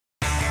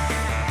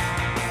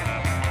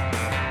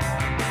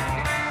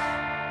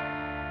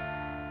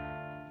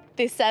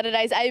This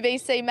Saturday's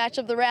ABC match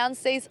of the round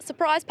sees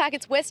surprise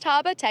packets West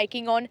Harbour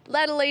taking on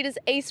ladder leaders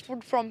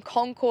Eastwood from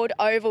Concord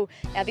Oval.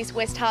 Now this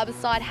West Harbour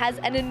side has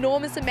an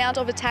enormous amount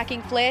of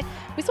attacking flair.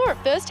 We saw it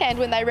firsthand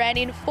when they ran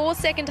in 4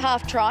 second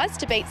half tries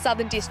to beat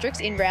Southern Districts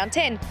in round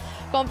 10.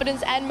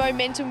 Confidence and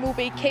momentum will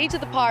be key to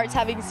the Pirates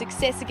having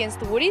success against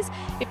the Woodies.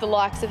 If the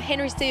likes of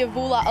Henry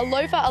Ciavula,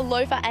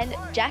 Alofa and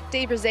Jack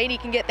DeBrazini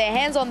can get their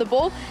hands on the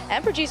ball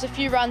and produce a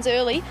few runs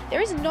early, there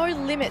is no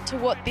limit to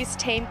what this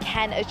team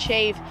can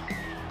achieve.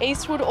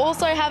 Eastwood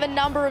also have a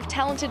number of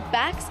talented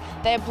backs.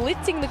 They are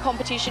blitzing the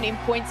competition in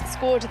points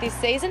scored this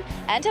season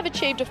and have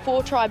achieved a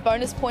 4-try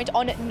bonus point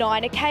on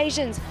 9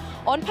 occasions.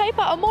 On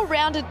paper, a more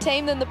rounded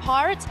team than the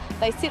Pirates,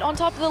 they sit on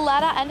top of the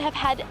ladder and have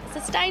had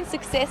sustained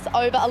success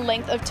over a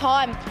length of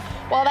time.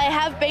 While they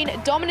have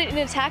been dominant in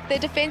attack, their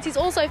defence is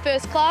also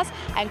first class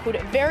and could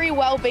very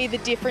well be the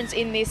difference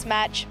in this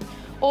match.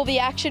 All the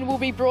action will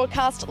be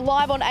broadcast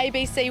live on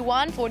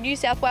ABC1 for New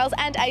South Wales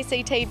and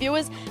ACT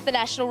viewers. The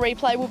national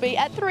replay will be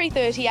at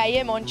 3:30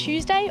 a.m. on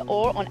Tuesday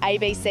or on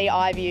ABC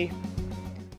iView.